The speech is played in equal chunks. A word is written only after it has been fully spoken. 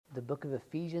the book of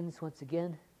Ephesians once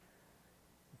again.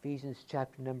 Ephesians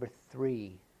chapter number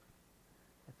 3.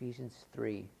 Ephesians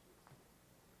 3.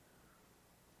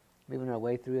 Moving our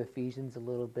way through Ephesians a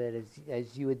little bit,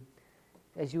 as you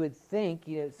would think,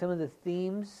 some of the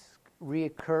themes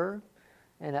reoccur,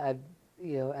 and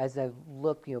as I've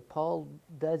looked, Paul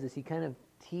does this. He kind of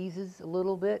teases a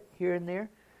little bit here and there,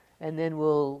 and then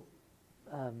we'll,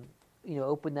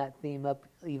 open that theme up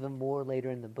even more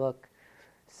later in the book.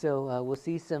 So we'll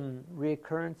see some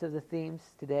reoccurrence of the themes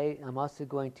today. I'm also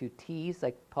going to tease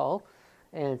like Paul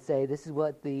and say this is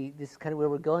kind of where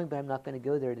we're going, but I'm not going to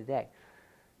go there today.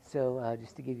 So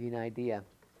just to give you an idea.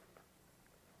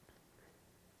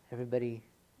 Everybody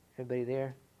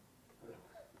there?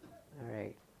 All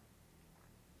right.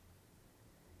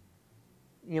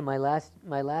 My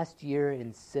last year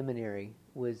in seminary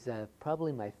was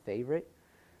probably my favorite.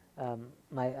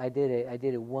 I did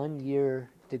a 1-year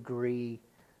degree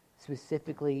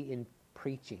specifically in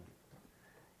preaching,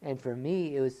 and for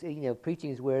me it was preaching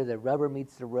is where the rubber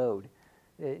meets the road,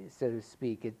 so to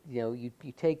speak. You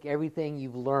take everything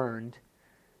you've learned,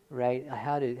 right?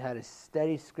 How to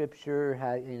study Scripture,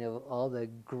 how all the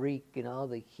Greek and all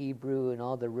the Hebrew and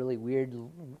all the really weird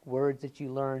words that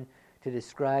you learn to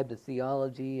describe the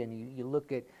theology, and you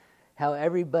look at how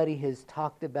everybody has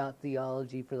talked about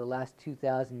theology for the last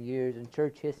 2,000 years in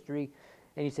church history,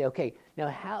 and you say, okay, now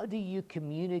how do you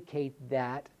communicate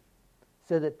that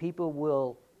so that people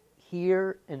will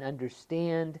hear and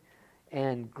understand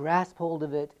and grasp hold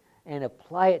of it and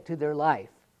apply it to their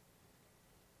life?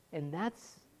 And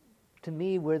that's, to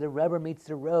me, where the rubber meets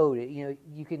the road.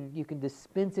 You can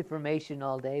dispense information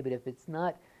all day, but if it's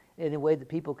not in a way that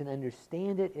people can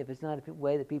understand it, if it's not a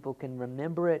way that people can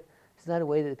remember it, it's not a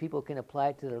way that people can apply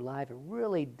it to their life, it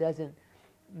really doesn't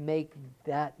make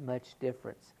that much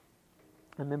difference.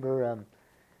 I remember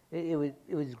it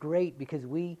was great because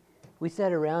we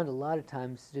sat around a lot of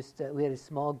times. We had a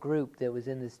small group that was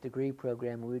in this degree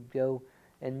program. We'd go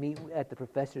and meet at the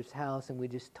professor's house, and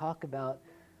we'd just talk about.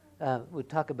 We'd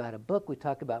talk about a book. We'd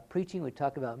talk about preaching. We'd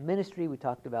talk about ministry. We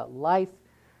talked about life,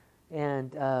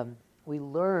 and we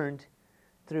learned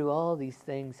through all these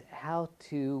things how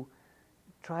to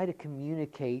try to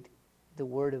communicate the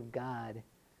Word of God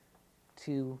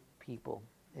to people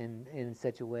in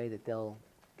such a way that they'll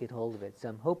get hold of it. So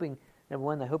I'm hoping, number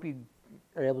one, I hope you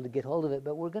are able to get hold of it,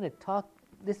 but we're going to talk,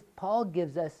 Paul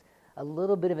gives us a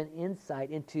little bit of an insight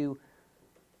into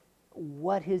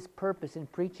what his purpose in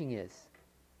preaching is.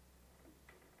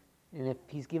 And if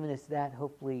he's given us that,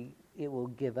 hopefully it will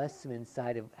give us some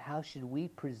insight of how should we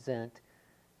present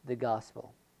the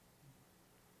gospel.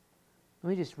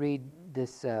 Let me just read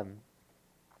this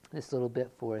little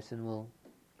bit for us, and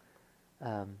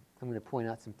I'm going to point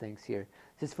out some things here.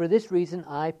 It says, "For this reason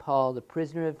I, Paul, the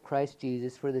prisoner of Christ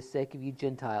Jesus, for the sake of you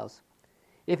Gentiles,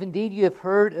 if indeed you have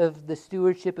heard of the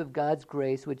stewardship of God's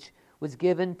grace, which was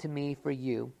given to me for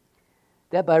you,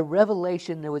 that by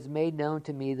revelation there was made known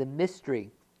to me the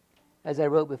mystery, as I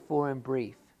wrote before in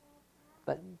brief."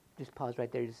 But just pause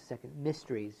right there just a second.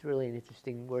 Mystery is really an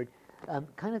interesting word.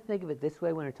 Kind of think of it this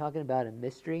way when we're talking about a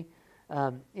mystery.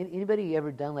 Anybody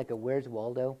ever done like a Where's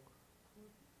Waldo?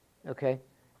 Okay.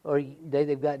 Or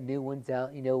they've got new ones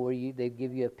out, where they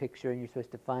give you a picture and you're supposed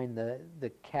to find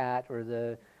the cat or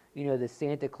the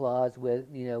Santa Claus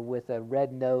with a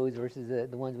red nose versus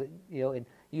the ones with, and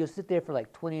you'll sit there for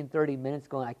like 20 and 30 minutes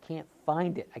going, I can't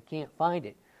find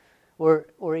it.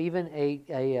 Or even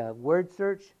a word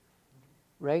search,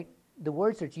 right? The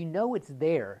word search, it's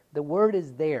there. The word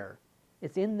is there.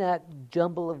 It's in that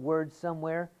jumble of words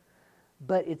somewhere,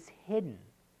 but it's hidden.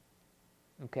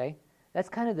 Okay? That's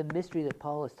kind of the mystery that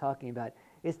Paul is talking about.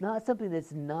 It's not something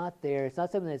that's not there. It's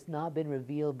not something that's not been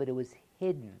revealed, but it was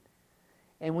hidden.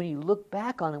 And when you look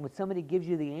back on it, when somebody gives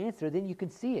you the answer, then you can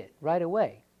see it right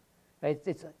away. Right?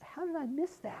 It's how did I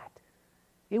miss that?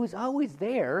 It was always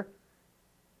there.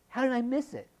 How did I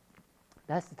miss it?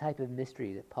 That's the type of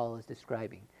mystery that Paul is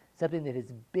describing. Something that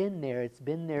has been there. It's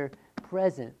been there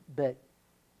present, but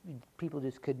people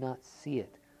just could not see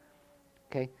it.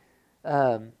 Okay?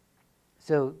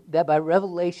 So that by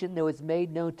revelation there was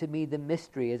made known to me the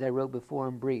mystery, as I wrote before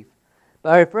in brief.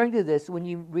 By referring to this, when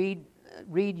you read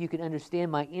you can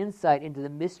understand my insight into the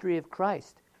mystery of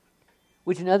Christ,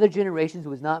 which in other generations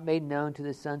was not made known to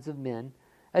the sons of men,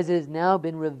 as it has now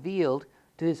been revealed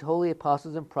to his holy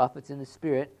apostles and prophets in the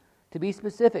Spirit. To be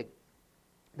specific,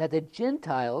 that the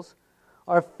Gentiles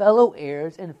are fellow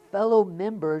heirs and fellow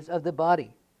members of the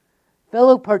body,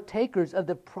 fellow partakers of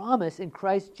the promise in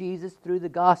Christ Jesus through the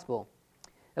gospel,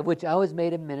 of which I was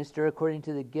made a minister according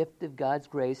to the gift of God's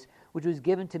grace, which was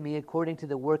given to me according to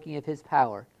the working of his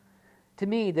power. To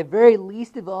me, the very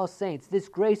least of all saints, this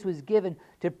grace was given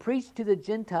to preach to the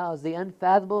Gentiles the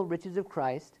unfathomable riches of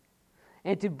Christ,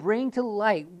 and to bring to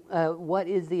light what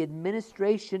is the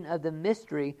administration of the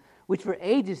mystery, which for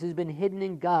ages has been hidden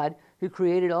in God, who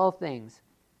created all things,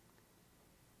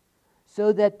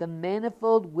 so that the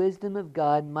manifold wisdom of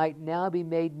God might now be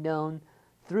made known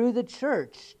through the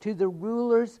church to the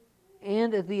rulers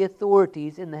and of the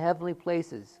authorities in the heavenly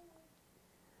places.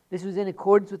 This was in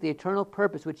accordance with the eternal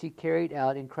purpose which he carried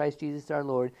out in Christ Jesus our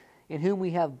Lord, in whom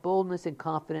we have boldness and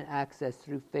confident access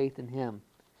through faith in him.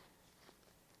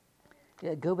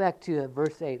 Yeah, go back to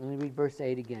verse 8. Let me read verse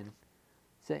 8 again.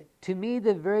 So, to me,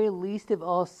 the very least of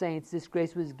all saints, this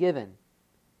grace was given.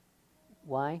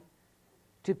 Why?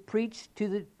 To preach to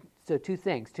the... So, two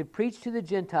things. To preach to the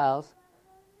Gentiles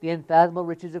the unfathomable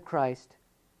riches of Christ,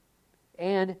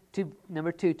 and to,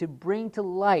 number two, to bring to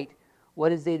light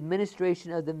what is the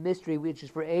administration of the mystery, which is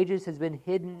for ages has been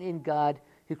hidden in God,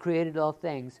 who created all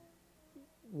things.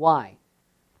 Why?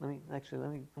 I'm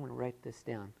going to write this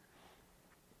down.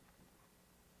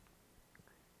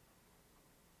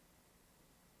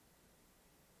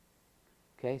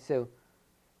 Okay, so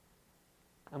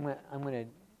I'm going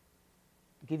to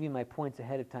give you my points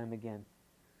ahead of time again,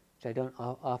 which I don't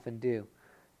often do.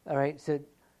 All right, so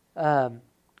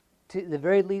to the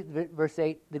very least, verse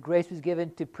 8, the grace was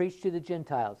given to preach to the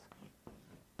Gentiles,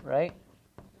 right?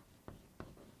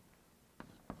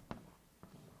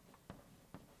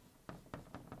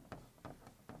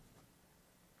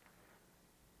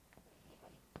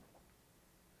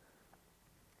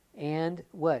 And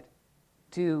what?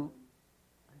 To,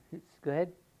 go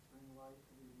ahead.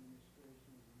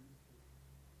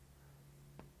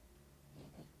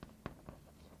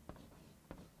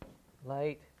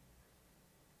 Light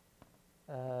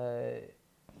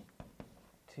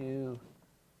to,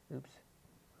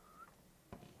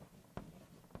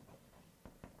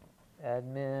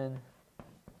 admin,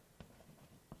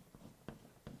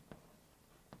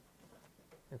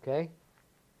 okay?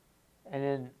 And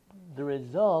then the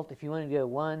result, if you want to do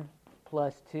 1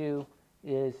 plus 2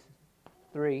 is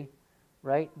 3,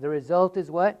 right? The result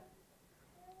is what?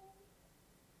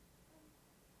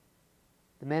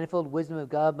 The manifold wisdom of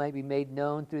God might be made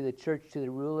known through the church to the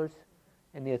rulers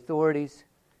and the authorities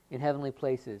in heavenly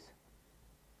places.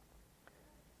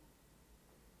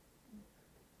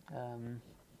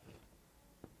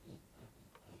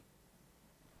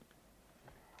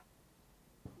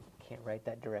 Can't write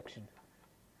that direction.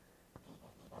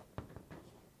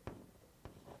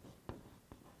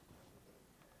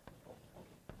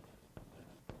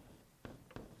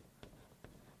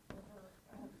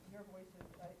 Your voice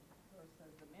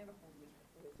says the manifold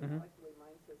wisdom, like the way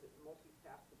mine says it's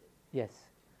multifaceted. Yes.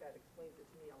 That explains it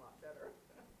to me a lot better.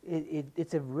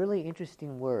 It's a really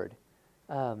interesting word.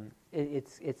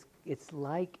 It's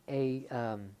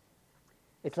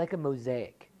like a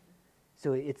mosaic.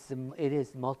 So it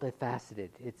is multifaceted.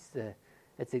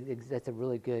 That's a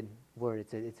really good word.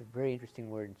 It's a very interesting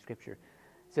word in Scripture.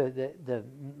 So the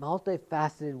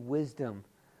multifaceted wisdom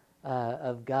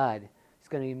of God is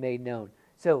going to be made known.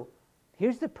 So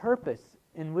here's the purpose,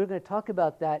 and we're going to talk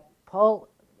about that. Paul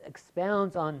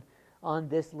expounds on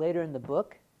this later in the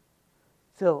book.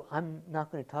 So I'm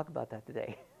not going to talk about that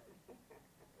today.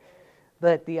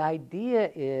 But the idea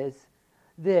is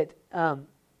that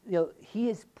he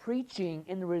is preaching,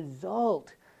 and the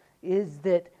result is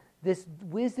that this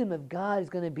wisdom of God is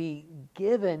going to be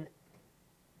given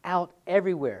out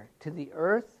everywhere, to the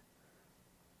earth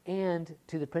and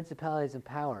to the principalities and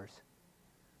powers.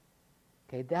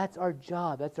 Okay, that's our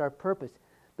job, that's our purpose.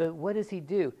 But what does he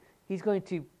do? He's going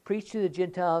to preach to the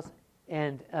Gentiles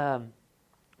and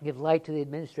give light to the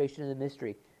administration of the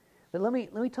mystery. But let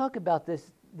me talk about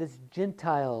this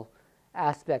Gentile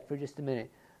aspect for just a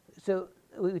minute. So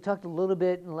we talked a little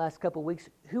bit in the last couple of weeks.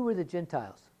 Who were the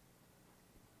Gentiles?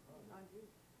 Non-Jews.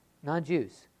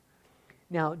 Non-Jews.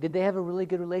 Now, did they have a really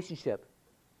good relationship?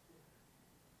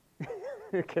 I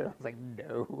was like,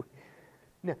 no.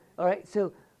 No. All right,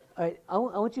 so all right, I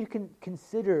want you to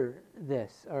consider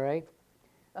this, all right?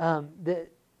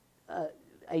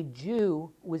 A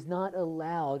Jew was not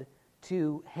allowed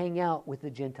to hang out with the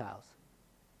Gentiles.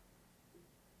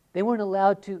 They weren't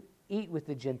allowed to eat with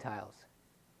the Gentiles.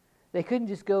 They couldn't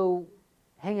just go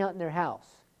hang out in their house.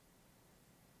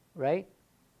 Right?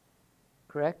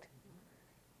 Correct?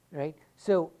 Right?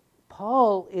 So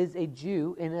Paul is a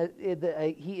Jew, and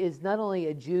he is not only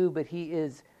a Jew, but he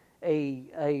is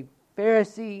a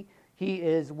Pharisee. He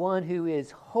is one who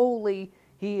is holy.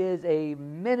 He is a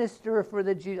minister for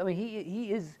the Jews. I mean,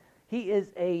 he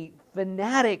is a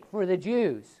fanatic for the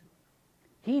Jews.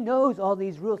 He knows all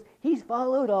these rules. He's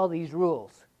followed all these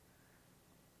rules.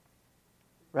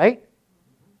 Right?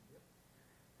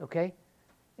 Okay?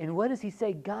 And what does he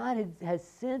say? God has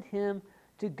sent him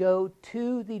to go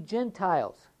to the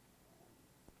Gentiles.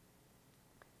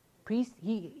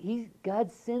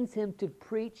 God sends him to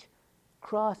preach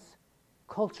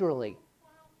cross-culturally.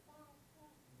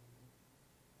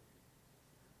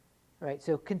 Right?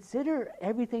 So consider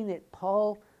everything that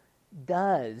Paul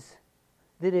does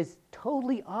that is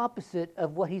totally opposite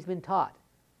of what he's been taught.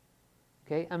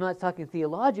 Okay? I'm not talking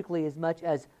theologically as much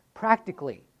as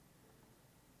practically.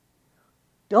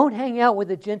 Don't hang out with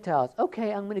the Gentiles.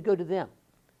 Okay, I'm going to go to them.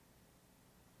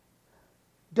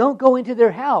 Don't go into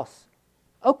their house.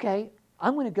 Okay,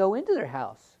 I'm going to go into their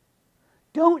house.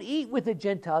 Don't eat with the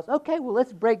Gentiles. Okay, well,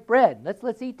 let's break bread.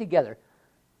 Let's eat together.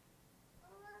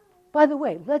 By the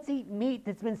way, let's eat meat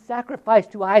that's been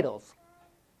sacrificed to idols.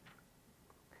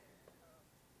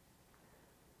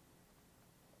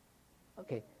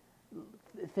 Okay,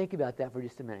 think about that for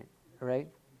just a minute, all right?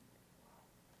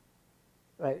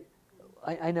 Right.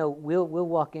 I know we'll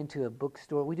walk into a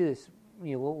bookstore. We do this,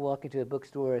 we'll walk into a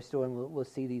bookstore or a store and we'll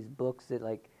see these books that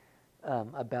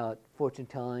about fortune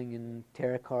telling and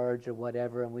tarot cards or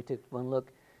whatever, and we took one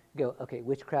look, go, okay,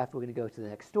 witchcraft, we're going to go to the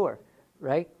next store,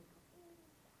 right?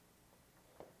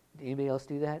 Anybody else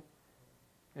do that?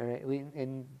 All right,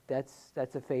 and that's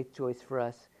a faith choice for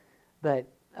us. But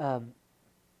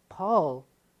Paul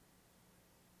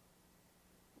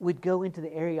would go into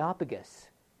the Areopagus,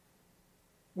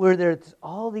 where there's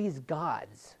all these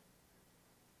gods,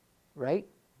 right?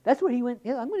 That's where he went.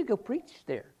 Yeah, I'm going to go preach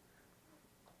there.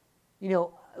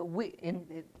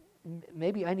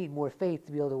 Maybe I need more faith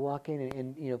to be able to walk in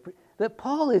and but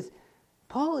Paul is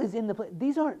in the place.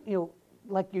 These aren't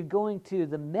like you're going to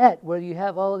the Met where you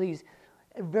have all of these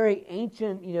very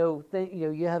ancient you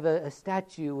have a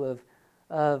statue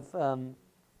of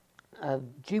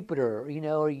Jupiter,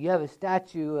 or you have a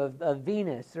statue of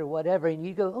Venus or whatever, and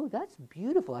you go, oh, that's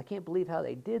beautiful. I can't believe how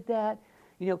they did that.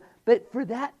 But for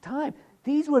that time,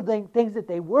 these were the things that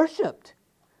they worshipped.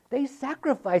 They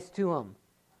sacrificed to them.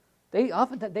 They would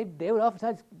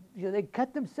oftentimes they'd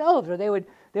cut themselves, or they would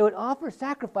offer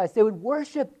sacrifice. They would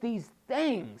worship these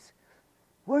things.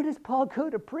 Where does Paul go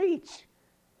to preach?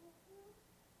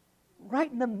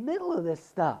 Right in the middle of this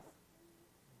stuff.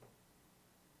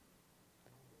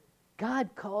 God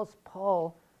calls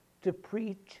Paul to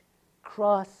preach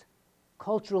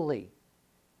cross-culturally.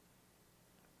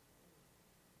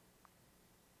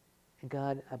 And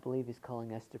God, I believe, is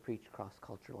calling us to preach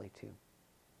cross-culturally too.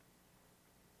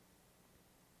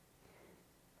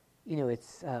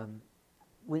 It's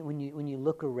when you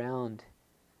look around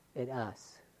at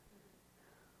us,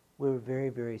 we're very,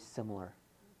 very similar.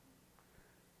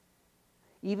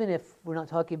 Even if we're not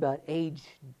talking about age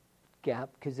gap,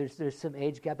 because there's some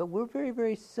age gap, but we're very,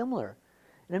 very similar.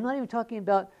 And I'm not even talking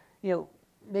about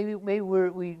maybe we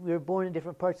were born in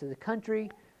different parts of the country.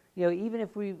 Even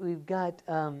if we've got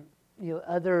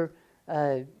other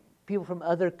people from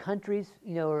other countries,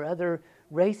 or other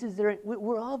races,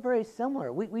 we're all very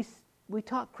similar. We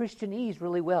talk Christianese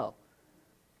really well,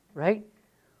 right?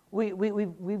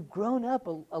 We've grown up,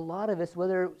 a lot of us,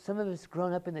 whether some of us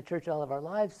grown up in the church all of our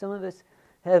lives, some of us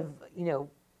have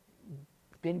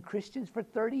been Christians for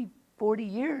 30, 40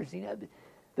 years,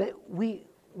 but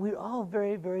we're all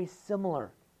very, very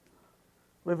similar.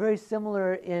 We're very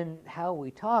similar in how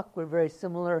we talk. We're very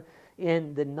similar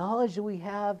in the knowledge that we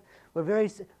have.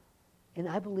 And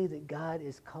I believe that God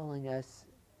is calling us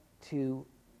to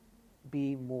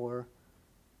be more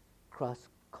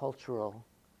cross-cultural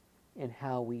in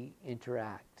how we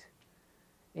interact,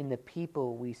 in the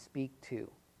people we speak to.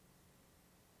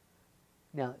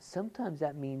 Now, sometimes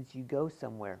that means you go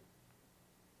somewhere.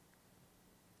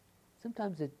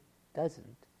 Sometimes it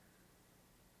doesn't.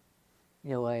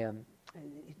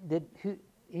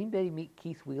 Anybody meet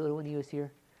Keith Wheeler when he was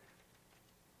here?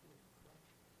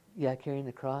 Yeah, carrying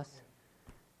the cross.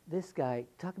 This guy,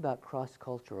 talk about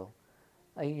cross-cultural.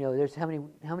 There's how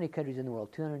many countries in the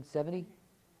world? 270?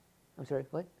 I'm sorry,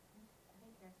 what?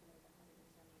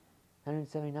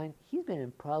 179. He's been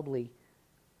in probably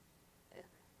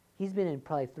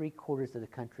 3/4 of the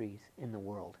countries in the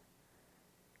world.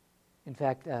 In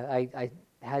fact, I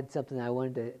had something I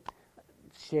wanted to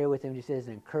share with him just as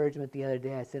an encouragement the other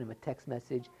day. I sent him a text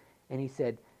message, and he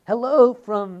said, "Hello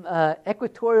from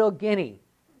Equatorial Guinea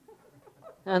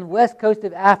on the west coast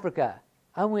of Africa."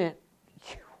 I went,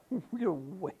 "You're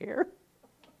where?"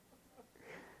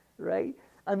 Right?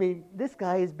 I mean, this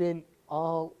guy has been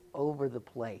all over the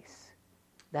place.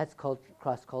 That's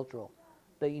cross-cultural.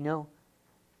 But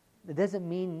it doesn't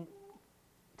mean,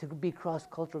 to be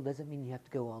cross-cultural doesn't mean you have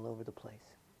to go all over the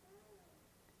place.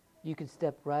 You can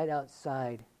step right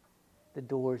outside the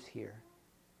doors here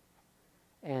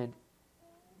and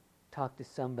talk to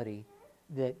somebody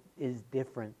that is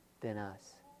different than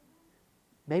us.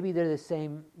 Maybe they're the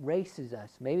same race as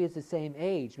us. Maybe it's the same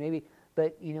age.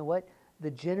 But you know what?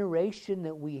 The generation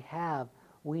that we have,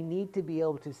 we need to be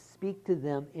able to speak to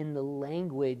them in the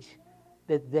language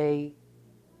that they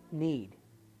need.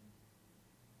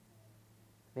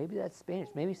 Maybe that's Spanish.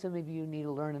 Maybe some of you need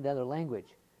to learn another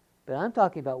language. But I'm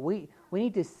talking about we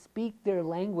need to speak their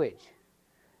language.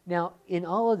 Now, in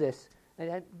all of this,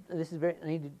 I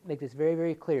need to make this very,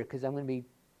 very clear because I'm going to be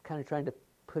kind of trying to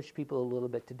push people a little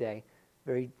bit today,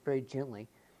 very, very gently.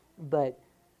 But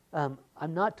I'm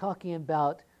not talking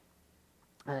about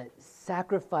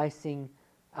sacrificing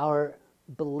our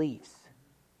beliefs,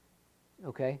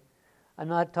 okay? I'm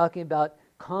not talking about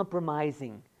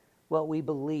compromising what we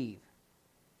believe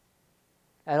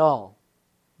at all.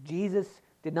 Jesus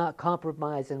did not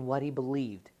compromise on what he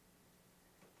believed.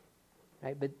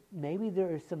 Right? But maybe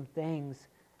there are some things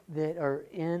that are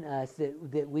in us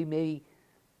that we maybe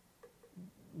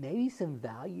some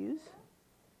values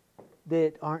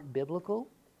that aren't biblical.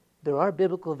 There are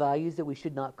biblical values that we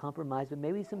should not compromise, but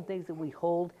maybe some things that we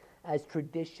hold as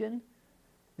tradition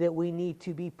that we need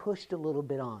to be pushed a little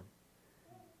bit on.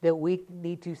 That we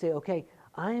need to say, okay,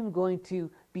 I am going to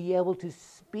be able to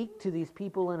speak to these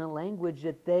people in a language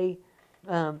that they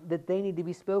need to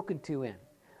be spoken to in.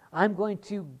 I'm going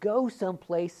to go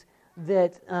someplace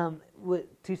that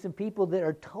to some people that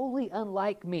are totally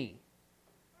unlike me,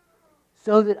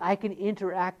 so that I can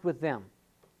interact with them.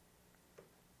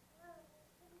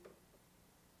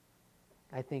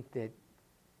 I think that,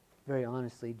 very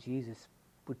honestly, Jesus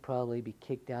would probably be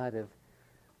kicked out of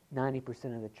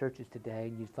 90% of the churches today,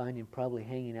 and you'd find him probably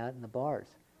hanging out in the bars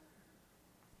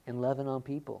and loving on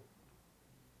people.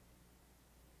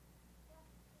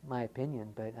 My opinion,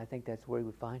 but I think that's where we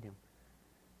would find him.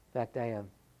 In fact, I have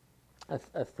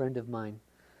a friend of mine.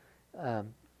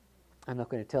 I'm not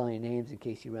going to tell any names in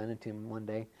case you run into him one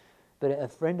day, but a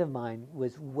friend of mine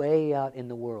was way out in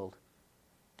the world.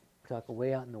 Talking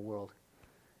way out in the world,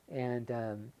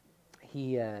 and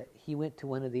he went to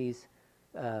one of these,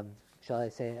 shall I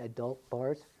say, adult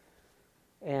bars,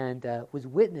 and was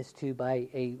witnessed to by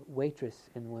a waitress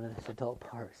in one of those adult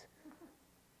bars.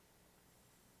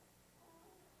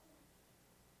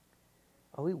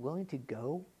 Are we willing to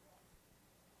go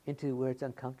into where it's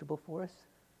uncomfortable for us?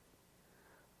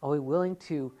 Are we willing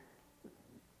to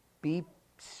be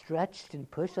stretched and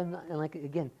pushed?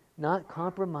 Not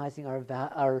compromising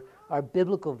our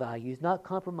biblical values, not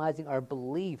compromising our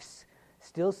beliefs,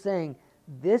 still saying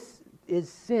this is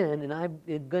sin, and I'm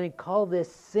going to call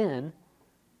this sin,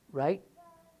 right?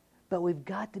 But we've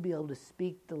got to be able to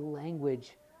speak the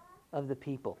language of the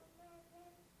people.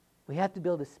 We have to be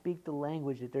able to speak the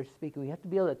language that they're speaking. We have to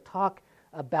be able to talk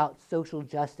about social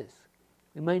justice.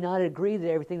 We may not agree with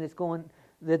everything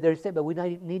that they're saying, but we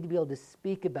need to be able to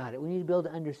speak about it. We need to be able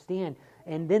to understand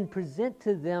and then present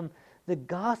to them the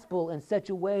gospel in such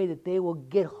a way that they will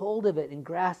get hold of it and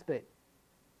grasp it.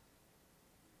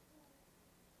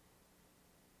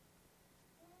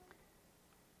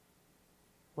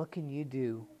 What can you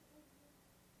do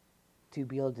to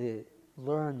be able to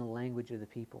learn the language of the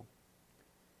people?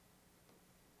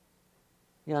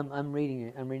 You know, I'm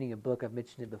reading a book. I've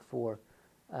mentioned it before.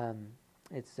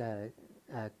 It's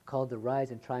called "The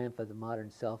Rise and Triumph of the Modern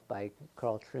Self" by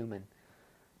Carl Trueman.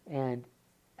 And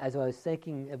as I was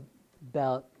thinking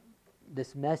about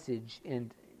this message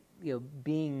and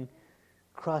being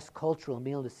cross-cultural and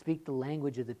being able to speak the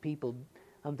language of the people,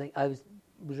 I was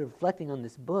reflecting on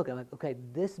this book. I'm like, okay,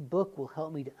 this book will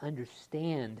help me to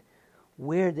understand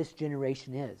where this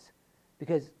generation is,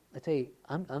 because I tell you,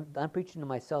 I'm preaching to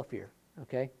myself here.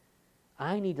 Okay,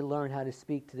 I need to learn how to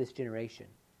speak to this generation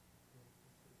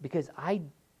because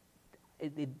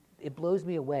it blows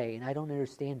me away and I don't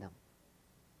understand them.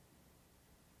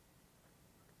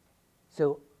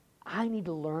 So I need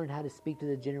to learn how to speak to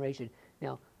the generation.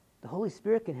 Now, the Holy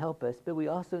Spirit can help us, but we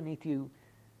also need to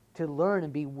learn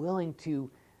and be willing to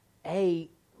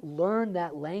learn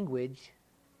that language,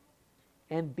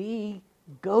 and B,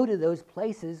 go to those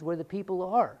places where the people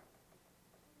are.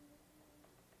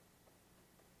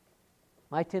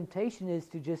 My temptation is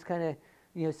to just kind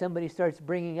of, somebody starts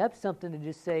bringing up something to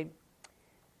just say,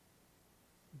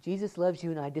 Jesus loves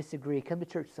you and I disagree. Come to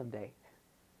church someday.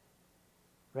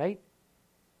 Right?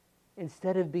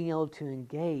 Instead of being able to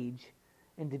engage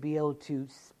and to be able to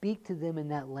speak to them in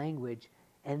that language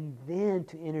and then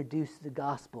to introduce the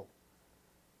gospel.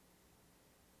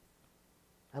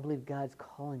 I believe God's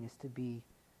calling us to be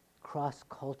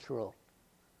cross-cultural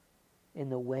in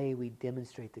the way we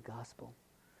demonstrate the gospel.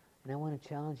 And I want to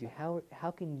challenge you.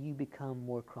 How can you become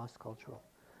more cross-cultural?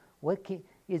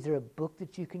 Is there a book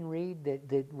that you can read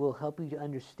that will help you to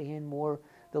understand more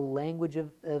the language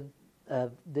of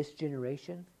this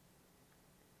generation?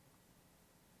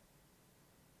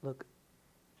 Look,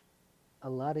 a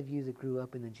lot of you that grew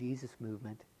up in the Jesus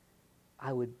movement,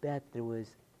 I would bet there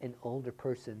was an older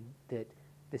person that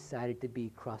decided to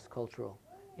be cross-cultural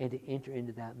and to enter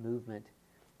into that movement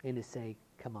and to say,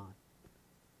 come on.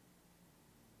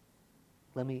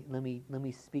 Let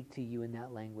me speak to you in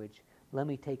that language. Let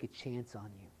me take a chance on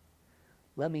you.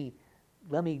 Let me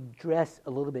dress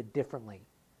a little bit differently.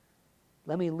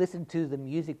 Let me listen to the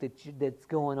music that's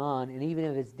going on, and even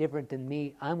if it's different than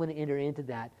me, I'm going to enter into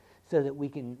that so that we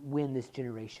can win this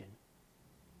generation.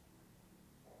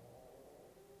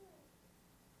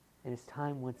 And it's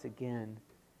time once again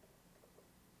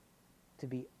to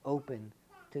be open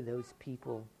to those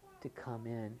people to come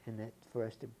in, and that for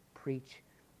us to preach,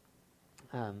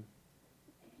 for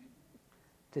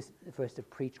us to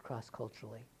preach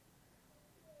cross-culturally,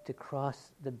 to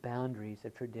cross the boundaries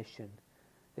of tradition,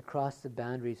 to cross the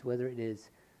boundaries, whether it is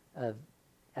of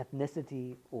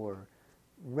ethnicity or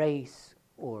race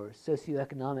or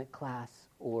socioeconomic class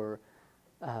or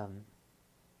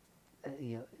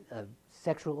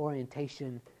sexual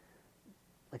orientation.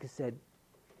 Like I said,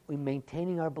 we're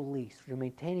maintaining our beliefs, we're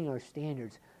maintaining our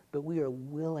standards, but we are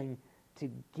willing to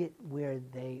get where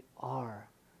they are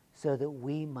so that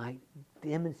we might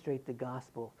demonstrate the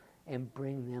gospel and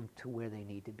bring them to where they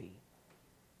need to be.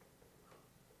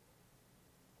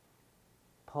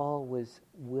 Paul was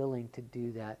willing to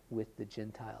do that with the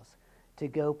Gentiles, to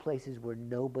go places where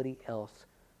nobody else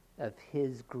of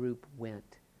his group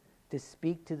went, to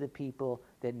speak to the people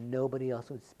that nobody else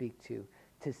would speak to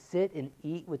sit and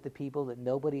eat with the people that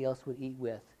nobody else would eat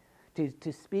with,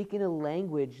 to speak in a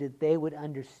language that they would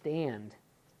understand,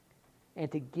 and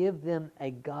to give them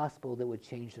a gospel that would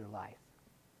change their life.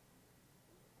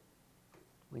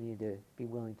 We need to be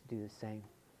willing to do the same.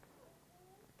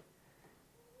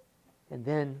 And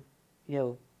then,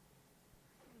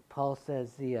 Paul says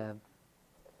to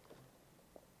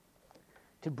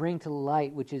bring to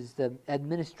light, which is the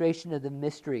administration of the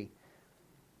mystery,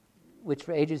 which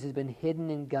for ages has been hidden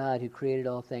in God who created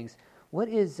all things. What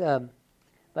is,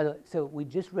 by the way, so we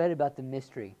just read about the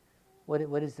mystery.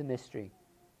 What is the mystery?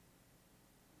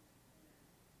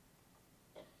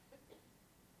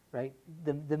 Right?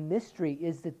 The mystery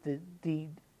is that that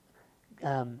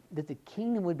the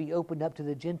kingdom would be opened up to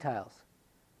the Gentiles.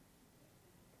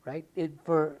 Right?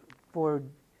 For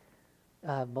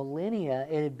millennia,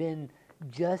 it had been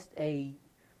just a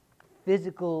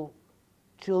physical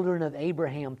children of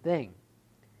Abraham thing.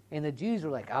 And the Jews were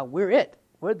like, we're it.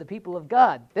 We're the people of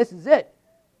God. This is it.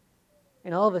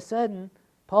 And all of a sudden,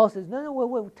 Paul says, no,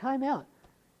 wait, time out.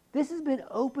 This has been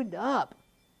opened up.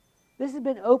 This has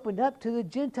been opened up to the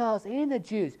Gentiles and the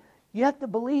Jews. You have to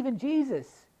believe in Jesus.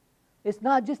 It's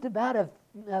not just about a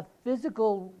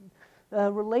physical,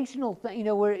 relational thing,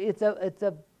 where it's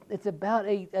about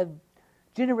a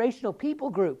generational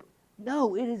people group.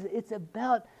 No, it's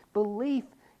about belief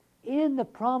in the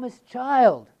promised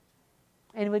child.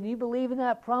 And when you believe in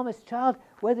that promised child,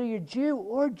 whether you're Jew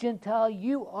or Gentile,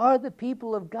 you are the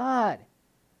people of God.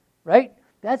 Right?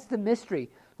 That's the mystery.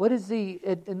 What is the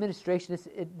administration?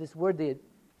 This word,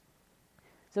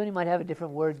 somebody might have a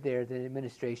different word there than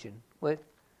administration. What?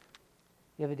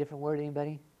 You have a different word,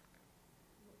 anybody?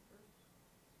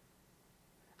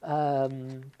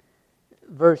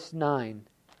 Verse 9.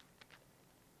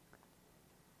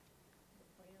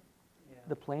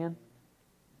 The plan?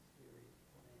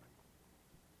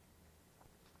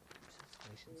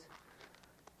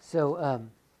 So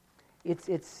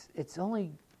it's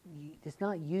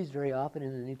not used very often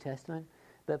in the New Testament,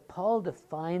 but Paul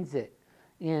defines it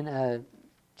in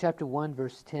chapter 1,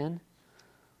 verse 10.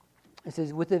 It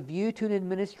says, with a view to an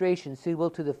administration suitable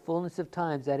to the fullness of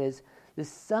times, that is, the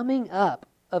summing up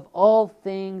of all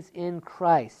things in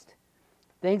Christ,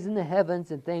 things in the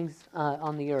heavens and things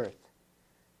on the earth.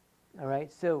 All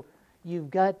right, so you've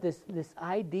got this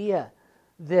idea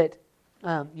that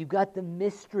you've got the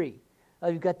mystery.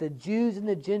 You've got the Jews and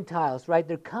the Gentiles, right?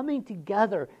 They're coming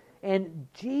together, and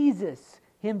Jesus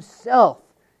himself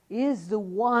is the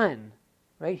one,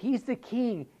 right? He's the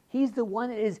king. He's the one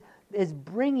that is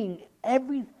bringing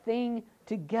everything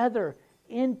together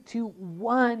into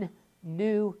one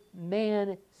new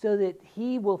man so that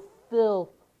he will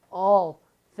fill all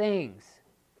things.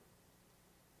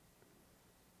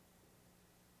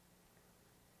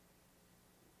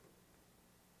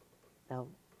 Now,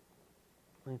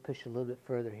 let me push a little bit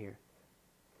further here.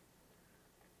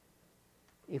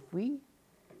 If we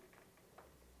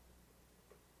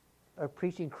are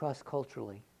preaching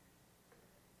cross-culturally,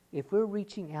 if we're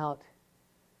reaching out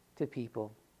to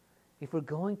people, if we're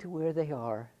going to where they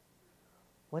are,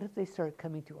 what if they start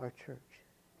coming to our church?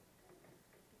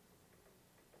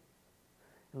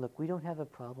 And look, we don't have a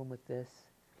problem with this.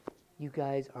 You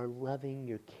guys are loving,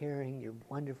 you're caring, you're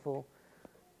wonderful.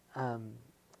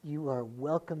 You are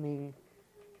welcoming.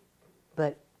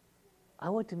 But I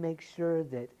want to make sure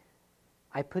that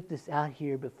I put this out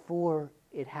here before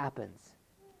it happens.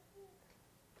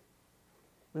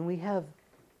 When we have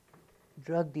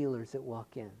drug dealers that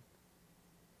walk in,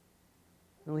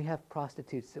 when we have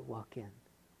prostitutes that walk in,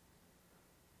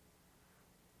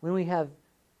 when we have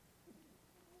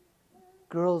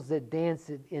girls that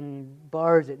dance in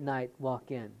bars at night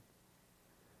walk in,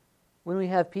 when we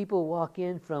have people walk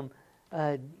in from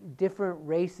different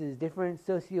races, different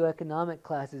socioeconomic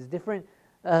classes, different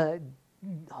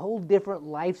whole different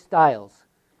lifestyles,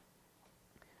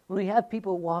 when we have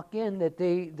people walk in that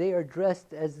they are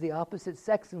dressed as the opposite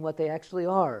sex than what they actually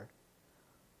are,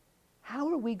 how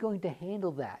are we going to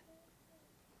handle that?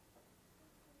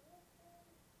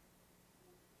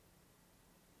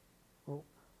 Well,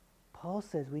 Paul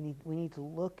says we need to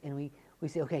look and we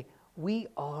say, okay, we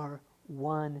are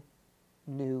one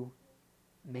new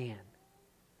man.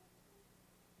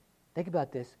 Think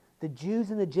about this. The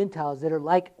Jews and the Gentiles that are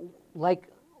like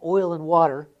oil and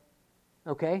water,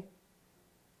 okay?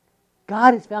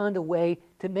 God has found a way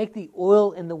to make the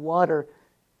oil and the water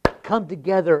come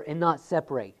together and not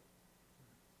separate.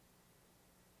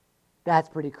 That's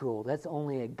pretty cool. That's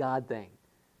only a God thing.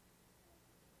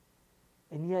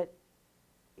 And yet,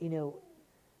 you know,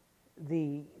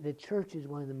 the church is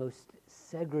one of the most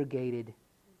segregated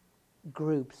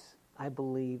groups, I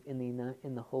believe, in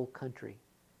the whole country.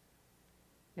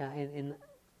 Yeah, and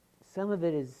some of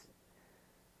it is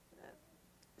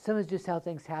just how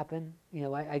things happen. You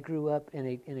know, I grew up in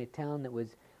a town that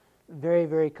was very,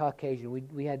 very Caucasian.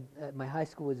 We had my high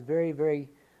school was very, very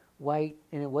white,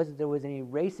 and it wasn't there was any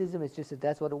racism. It's just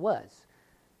that's what it was.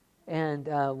 And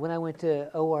when I went to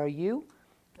ORU,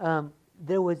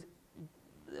 there was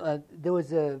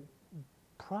a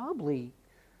probably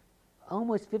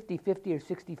almost 50-50 or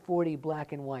 60-40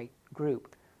 black and white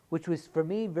group, which was for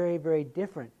me very, very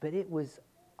different, but it was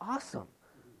awesome.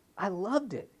 I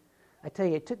loved it. I tell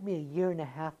you, it took me a year and a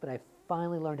half, but I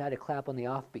finally learned how to clap on the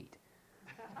offbeat.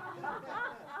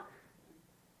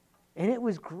 And it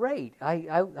was great.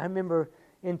 I remember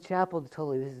in chapel, this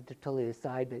is totally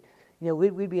aside, but you know,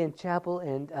 we'd be in chapel,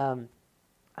 and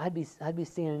I'd be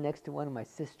standing next to one of my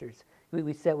sisters.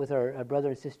 We sat with our brother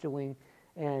and sister wing,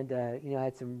 and you know, I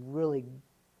had some really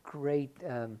great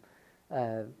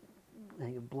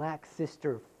black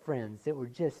sister friends that were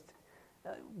just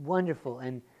wonderful.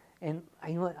 And you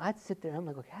know what? I'd sit there and I'm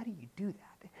like, how do you do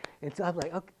that? And so I'm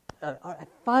like, okay, I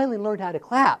finally learned how to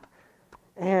clap.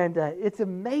 And it's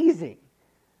amazing,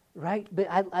 right? But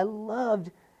I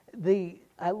loved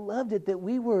it that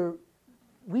we were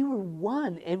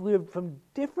one, and we were from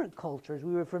different cultures,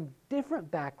 we were from different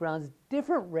backgrounds,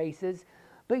 different races,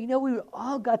 but you know, we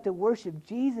all got to worship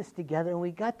Jesus together, and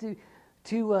we got to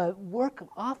work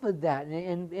off of that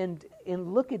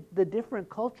and look at the different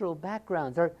cultural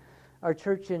backgrounds. Our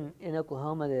church in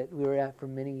Oklahoma that we were at for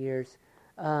many years,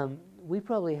 we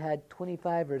probably had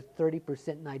 25 or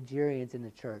 30% Nigerians in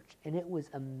the church, and it was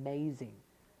amazing.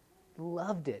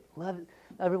 Loved it.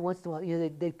 Every once in a while, you know,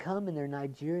 they'd come in their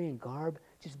Nigerian garb,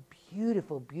 just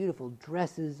beautiful, beautiful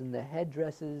dresses and the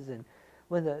headdresses. And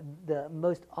one of the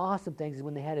most awesome things is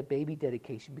when they had a baby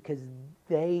dedication, because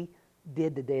they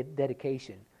did the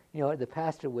dedication. You know, the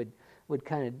pastor would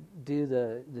kind of do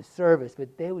the service,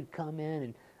 but they would come in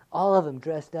and all of them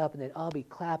dressed up, and they'd all be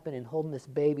clapping and holding this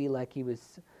baby like he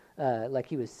was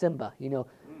Simba, you know,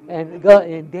 and go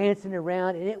and dancing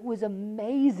around, and it was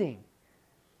amazing.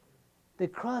 The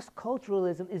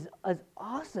cross-culturalism is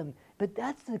awesome, but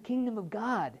that's the kingdom of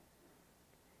God,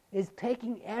 is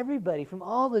taking everybody from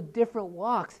all the different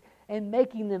walks and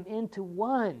making them into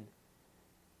one.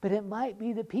 But it might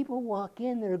be that people walk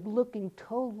in, they're looking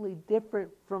totally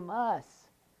different from us.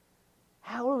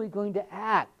 How are we going to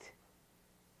act?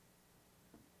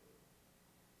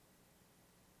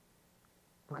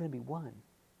 We're going to be one.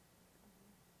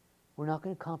 We're not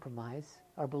going to compromise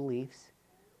our beliefs.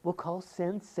 We'll call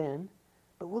sin,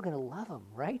 but we're going to love them,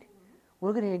 right?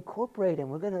 We're going to incorporate them.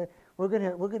 We're going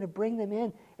to bring them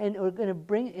in, and we're going to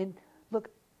bring in. Look,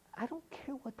 I don't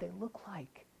care what they look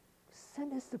like.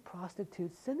 Send us the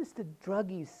prostitutes. Send us the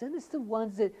druggies. Send us the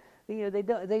ones that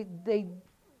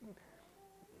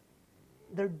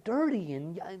they're dirty,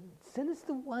 and send us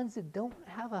the ones that don't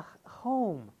have a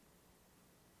home.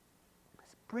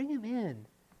 Let's bring them in.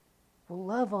 We'll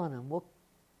love on them. We'll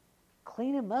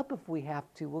clean them up if we have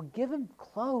to. We'll give them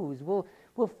clothes. We'll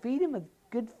feed them with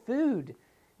good food.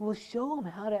 We'll show them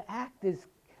how to act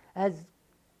as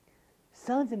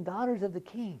sons and daughters of the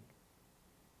King.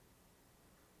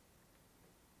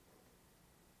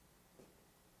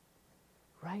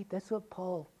 Right? That's what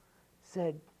Paul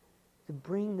said, to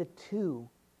bring the two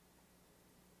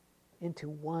into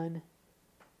one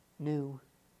new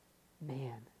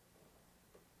man.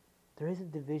 There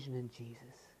isn't division in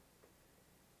Jesus.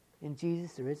 In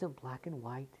Jesus, there isn't black and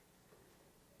white.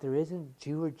 There isn't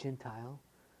Jew or Gentile.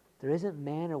 There isn't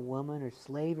man or woman or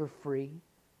slave or free.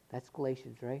 That's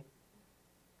Galatians, right?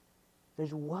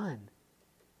 There's one.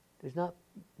 There's not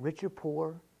rich or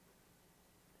poor.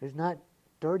 There's not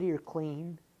dirty or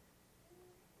clean.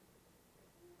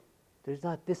 There's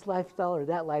not this lifestyle or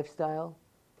that lifestyle.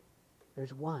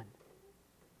 There's one.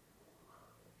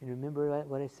 And remember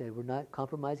what I said. We're not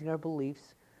compromising our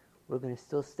beliefs. We're going to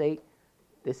still state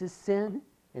this is sin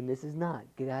and this is not.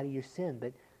 Get out of your sin.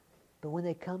 But when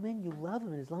they come in, you love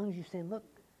them. And as long as you're saying, look,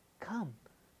 come.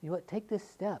 You know what? Take this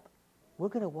step. We're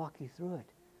going to walk you through it.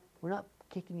 We're not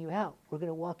kicking you out. We're going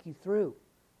to walk you through.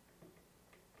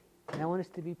 And I want us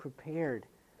to be prepared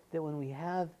that when we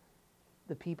have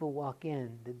the people walk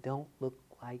in that don't look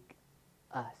like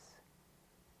us,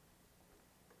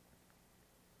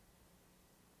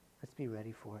 let's be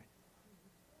ready for it.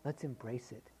 Let's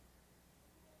embrace it.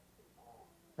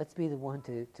 Let's be the one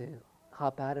to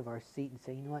hop out of our seat and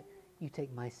say, you know what? You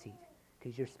take my seat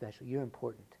because you're special. You're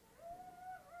important.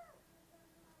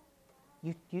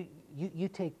 You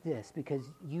take this because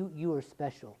you are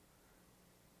special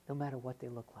no matter what they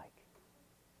look like.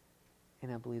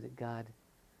 And I believe that God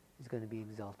is going to be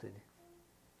exalted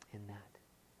in that.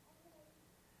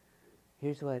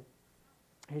 Here's what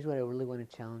I really want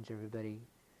to challenge everybody.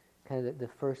 Kind of the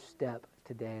first step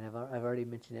today, and I've already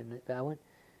mentioned it, but I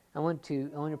want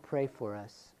to pray for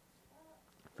us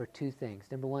for two things.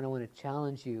 Number one, I want to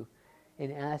challenge you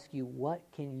and ask you, what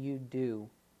can you do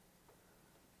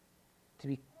to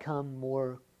become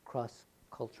more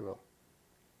cross-cultural?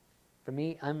 For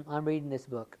me, I'm reading this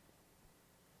book.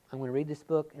 I'm going to read this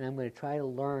book, and I'm going to try to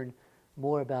learn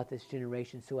more about this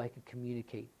generation so I can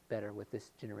communicate better with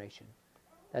this generation.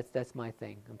 That's my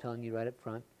thing. I'm telling you right up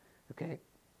front. Okay,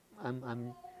 I'm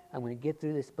going to get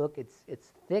through this book.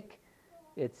 It's thick.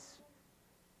 It's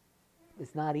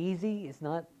not easy. It's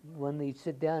not one that you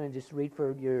sit down and just read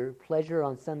for your pleasure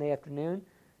on Sunday afternoon.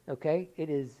 Okay, it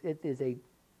is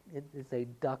a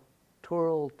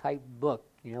doctoral type book.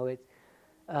 You know it.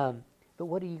 But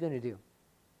what are you going to do?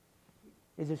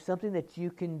 Is there something that you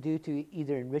can do to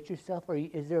either enrich yourself, or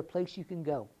is there a place you can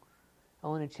go? I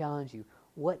want to challenge you.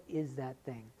 What is that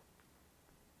thing?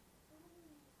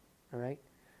 All right?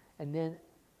 And then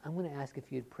I'm going to ask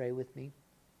if you'd pray with me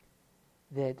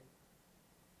that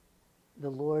the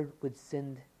Lord would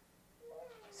send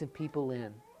some people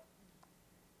in.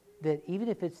 That even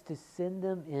if it's to send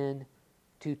them in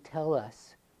to tell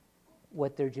us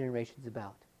what their generation's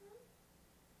about.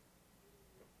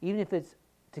 Even if it's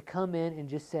to come in and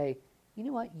just say, you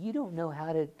know what, you don't know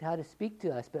how to speak to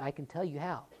us, but I can tell you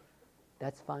how.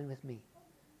 That's fine with me.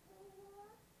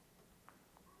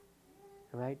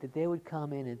 All right? That they would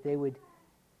come in and they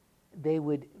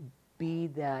would be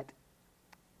that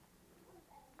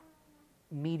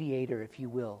mediator, if you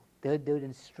will. They would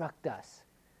instruct us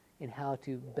in how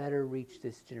to better reach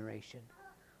this generation.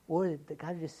 Or that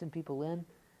God would just send people in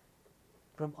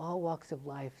from all walks of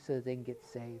life so that they can get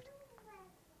saved.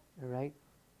 All right?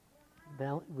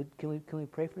 But can we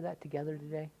pray for that together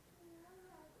today?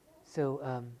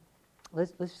 So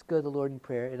let's just go to the Lord in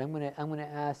prayer, and I'm going to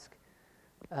ask.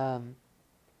 I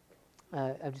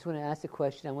just want to ask a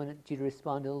question. I want you to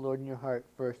respond to the Lord in your heart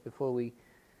first before we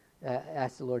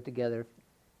ask the Lord together.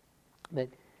 But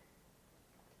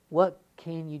what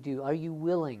can you do? Are you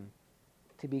willing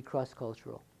to be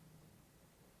cross-cultural?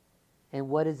 And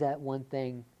what is that one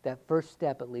thing, that first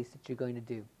step at least, that you're going to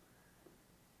do?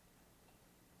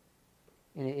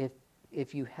 And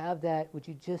if you have that, would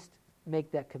you just make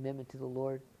that commitment to the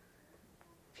Lord?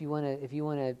 If you want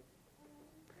to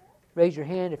raise your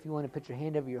hand, if you want to put your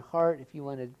hand over your heart, if you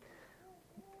want to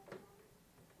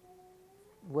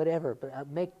whatever,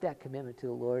 but make that commitment to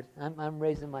the Lord. I'm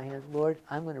raising my hands. Lord,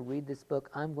 I'm going to read this book.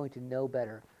 I'm going to know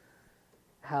better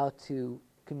how to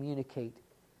communicate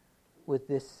with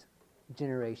this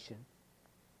generation.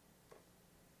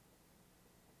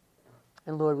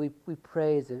 And Lord, we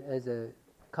pray as a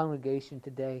congregation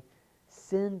today,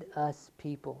 send us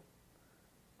people.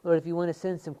 Lord, if you want to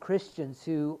send some Christians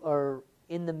who are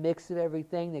in the mix of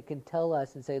everything that can tell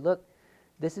us and say, look,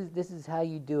 this is how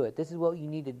you do it. This is what you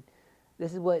need to,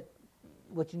 this is what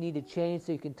what you need to change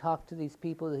so you can talk to these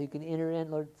people, that you can enter in.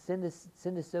 Lord, send us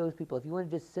those people. If you want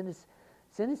to just send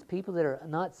us people that are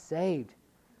not saved.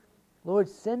 Lord,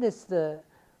 send us the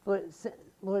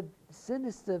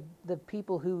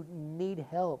people who need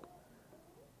help.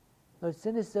 Lord,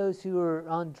 send us those who are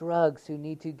on drugs, who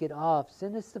need to get off.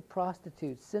 Send us the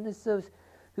prostitutes. Send us those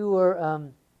who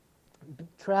are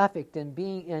trafficked and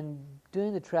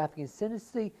doing the trafficking. Send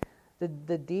us the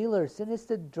dealers. Send us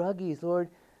the druggies, Lord.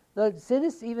 Lord, send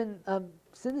us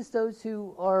those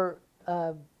who are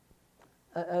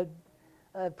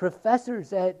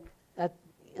professors at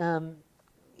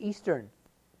Eastern.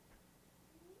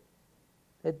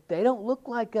 That they don't look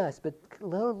like us, but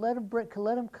Lord, let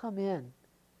them come in.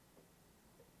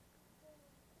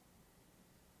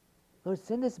 Lord,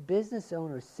 send us business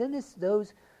owners. Send us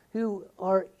those who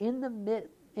are in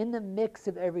the mix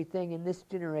of everything in this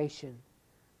generation.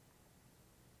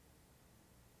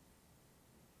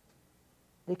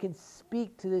 They can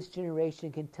speak to this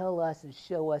generation, can tell us and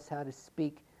show us how to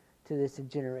speak to this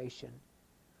generation.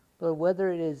 Lord,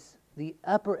 whether it is the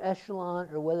upper echelon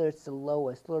or whether it's the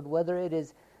lowest, Lord, whether it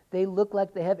is they look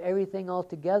like they have everything all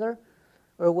together,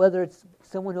 or whether it's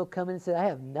someone who'll come in and say, I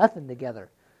have nothing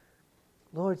together.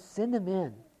 Lord, send them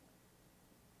in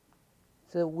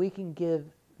so that we can give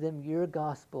them your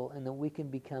gospel and that we can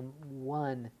become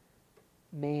one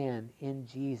man in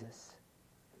Jesus.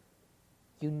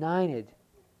 United.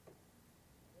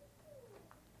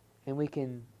 And we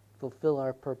can fulfill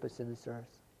our purpose in this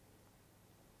earth.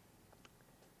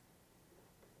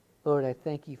 Lord, I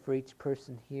thank you for each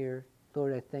person here.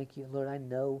 Lord, I thank you. Lord, I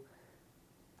know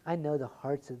the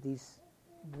hearts of these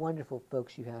wonderful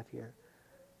folks you have here.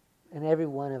 And every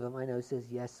one of them I know says,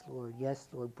 yes,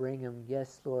 Lord, bring them.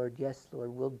 Yes, Lord,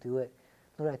 we'll do it.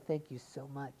 Lord, I thank you so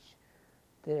much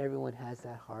that everyone has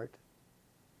that heart.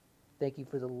 Thank you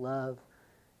for the love.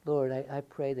 Lord, I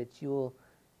pray that you'll,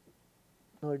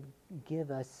 Lord, give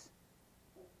us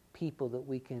people that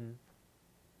we can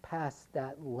pass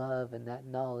that love and that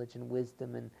knowledge and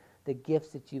wisdom and the gifts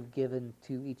that you've given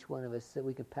to each one of us, that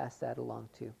we can pass that along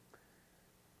to.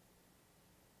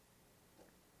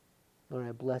 Lord,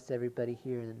 I bless everybody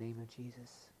here in the name of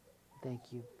Jesus.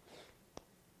 Thank you.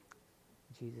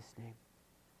 In Jesus' name.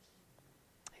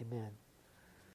 Amen.